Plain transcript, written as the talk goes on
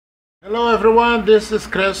Hello everyone, this is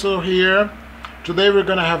Creso here. Today we're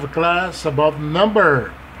gonna have a class about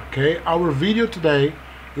number. Okay, our video today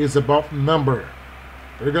is about number.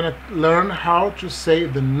 We're gonna learn how to say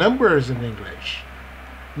the numbers in English.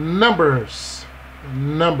 Numbers,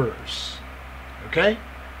 numbers. Okay,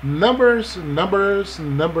 numbers, numbers,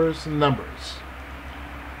 numbers, numbers.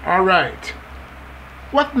 All right.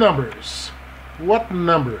 What numbers? What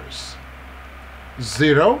numbers?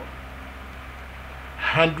 0,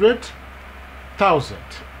 100, 1,000.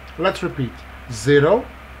 Let's repeat. 0,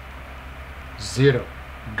 0.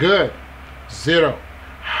 Good. 0.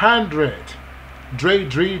 100. Dre,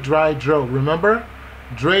 dry, dro. Remember?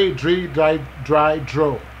 Dre, dry,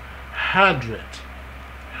 dro. 100.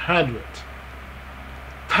 100.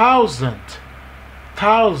 1,000.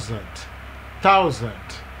 1,000. 1,000.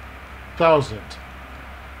 1,000.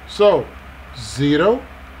 So, 0,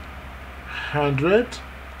 100,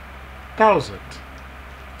 1,000.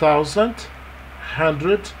 1,000,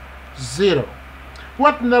 100, 0.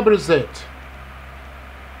 What number is it?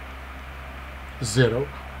 0.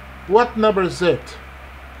 What number is it?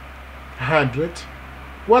 100.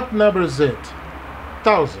 What number is it?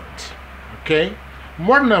 1,000. Okay?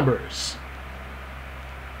 More numbers.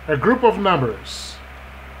 A group of numbers.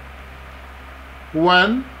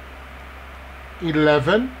 1,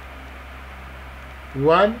 11,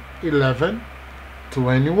 1, 11,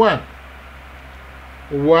 21.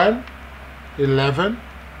 1, 11,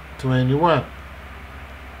 21.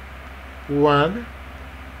 1,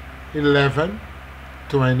 11,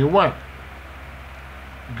 21.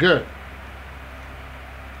 Good.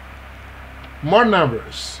 More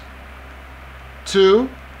numbers. 2,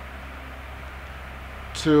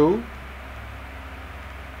 2,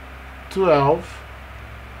 12,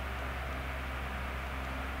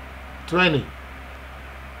 20.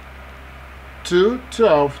 2,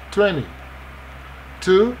 12, 20.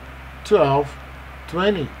 2, 12,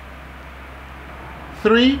 20.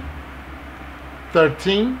 3,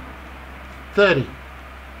 13, 30.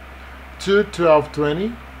 2, 12,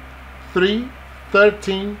 20. 3,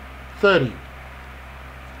 13, 30.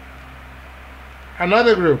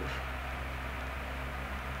 Another group.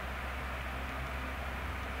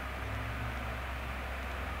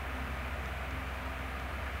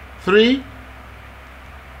 3,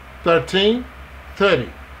 13, 30.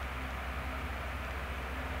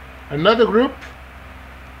 Another group.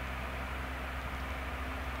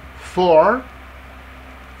 4,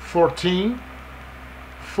 14,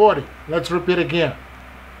 40. Let's repeat again.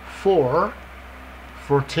 4,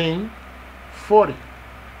 14, 40.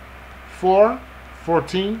 4,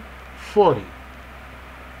 14, 40.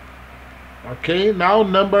 Okay, now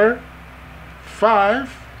number 5.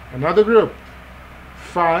 Another group.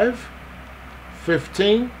 5,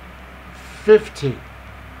 15, 50.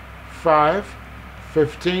 5,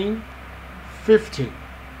 15, 50.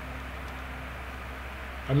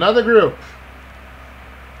 Another group.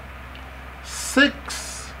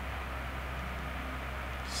 6,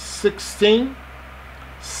 16,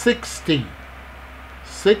 60.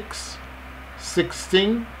 6,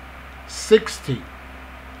 16, 60.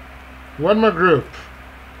 One more group.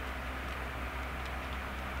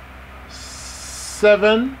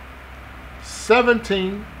 7,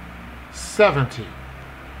 17, 70.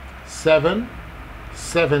 7,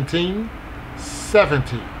 17,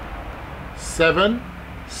 70. 7,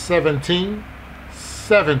 17,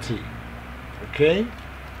 70. Okay.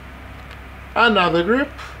 Another group.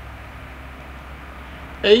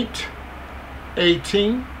 8,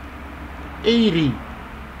 18, 80.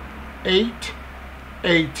 8,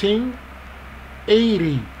 18,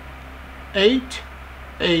 80. 8,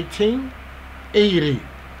 18, 80.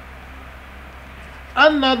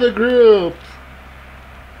 Another group.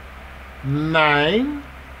 9,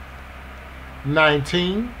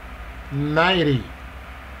 19, 90.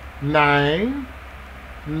 9,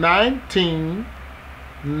 19,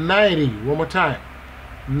 90. One more time.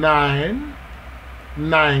 9,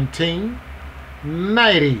 19,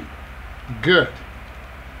 90. Good.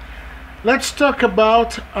 Let's talk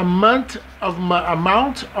about amount of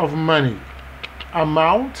money.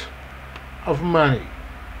 Amount of money.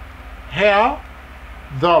 Real,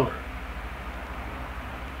 dollar.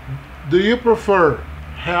 Do you prefer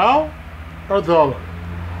real or dollar?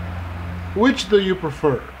 Which do you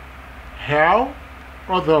prefer? Real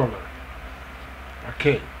or dollar?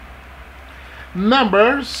 Okay.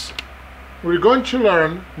 Numbers. We're going to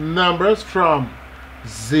learn numbers from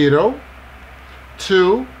 0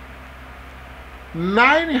 to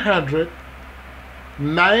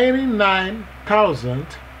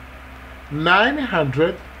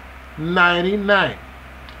 999,999.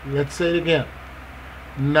 Let's say it again.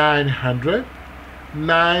 999,999.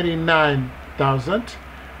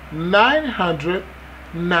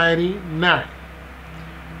 999,999.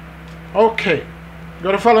 Ok.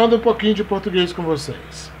 Agora falando um pouquinho de português com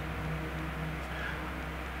vocês.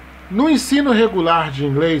 No ensino regular de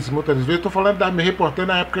inglês, muitas vezes, estou falando me reportando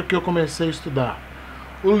na época que eu comecei a estudar.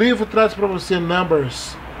 O livro traz para você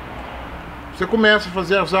numbers. Você começa a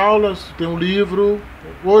fazer as aulas, tem um livro.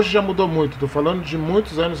 Hoje já mudou muito, estou falando de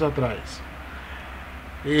muitos anos atrás.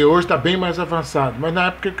 E hoje está bem mais avançado. Mas na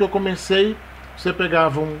época que eu comecei, você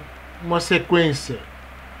pegava uma sequência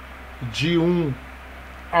de 1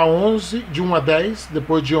 a 11, de 1 a 10,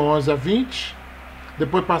 depois de 11 a 20,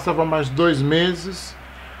 depois passava mais 2 meses.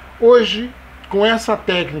 Hoje, com essa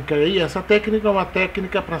técnica aí, essa técnica é uma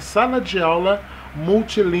técnica para sala de aula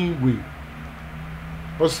multilingüe.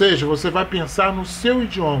 Ou seja, você vai pensar no seu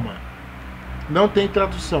idioma. Não tem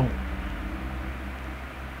tradução.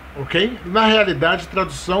 Ok? Na realidade,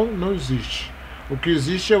 tradução não existe. O que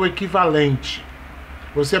existe é o equivalente.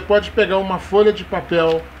 Você pode pegar uma folha de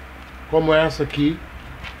papel, como essa aqui,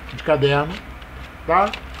 de caderno,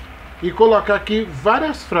 tá? E colocar aqui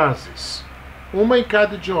várias frases. Uma em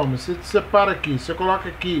cada idioma. Você separa aqui. Você coloca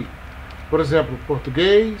aqui, por exemplo,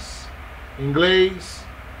 português, inglês,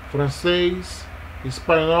 francês,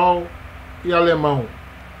 espanhol e alemão.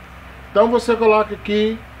 Então você coloca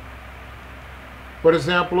aqui, por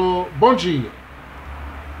exemplo, bom dia.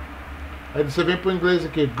 Aí você vem para o inglês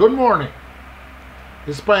aqui, good morning.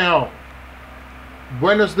 Espanhol,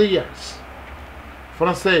 buenos dias.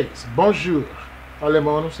 Francês, bonjour.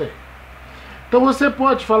 Alemão eu não sei. Então você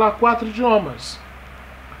pode falar 4 idiomas.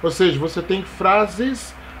 Ou seja, você tem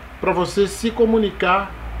frases para você se comunicar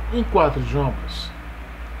em 4 idiomas.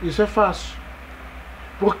 Isso é fácil.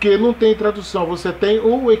 Porque não tem tradução, você tem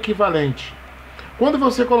o equivalente. Quando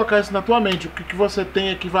você colocar isso na tua mente, o que você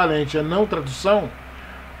tem equivalente é não tradução,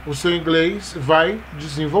 o seu inglês vai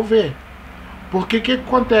desenvolver. Porque o que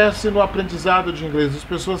acontece no aprendizado de inglês? As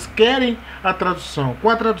pessoas querem a tradução. Com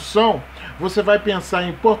a tradução, você vai pensar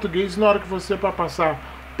em português, e na hora que você vai passar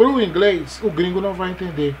para o inglês, o gringo não vai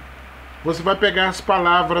entender. Você vai pegar as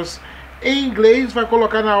palavras em inglês, vai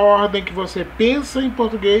colocar na ordem que você pensa em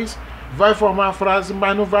português, vai formar a frase,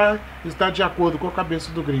 mas não vai estar de acordo com a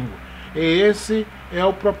cabeça do gringo. E esse é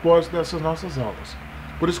o propósito dessas nossas aulas.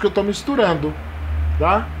 Por isso que eu estou misturando,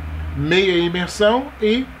 tá? Meia imersão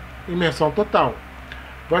e imersão total.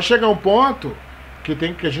 Vai chegar um ponto que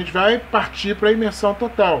a gente vai partir para a imersão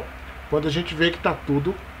total, quando a gente vê que está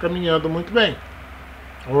tudo caminhando muito bem.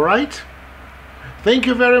 Alright? Thank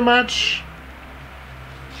you very much.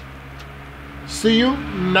 See you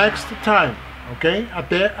next time. Ok?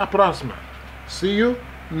 Até a próxima. See you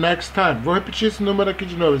next time. Vou repetir esse número aqui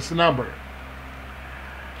de novo, esse number.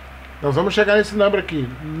 Nós vamos chegar nesse número aqui.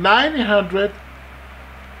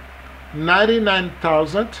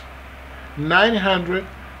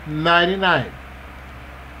 999,999.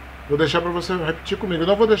 Vou deixar para você repetir comigo. Eu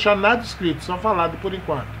não vou deixar nada escrito, só falado por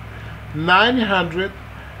enquanto.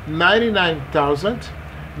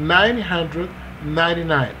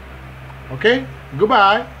 999,999. Ok?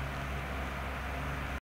 Goodbye.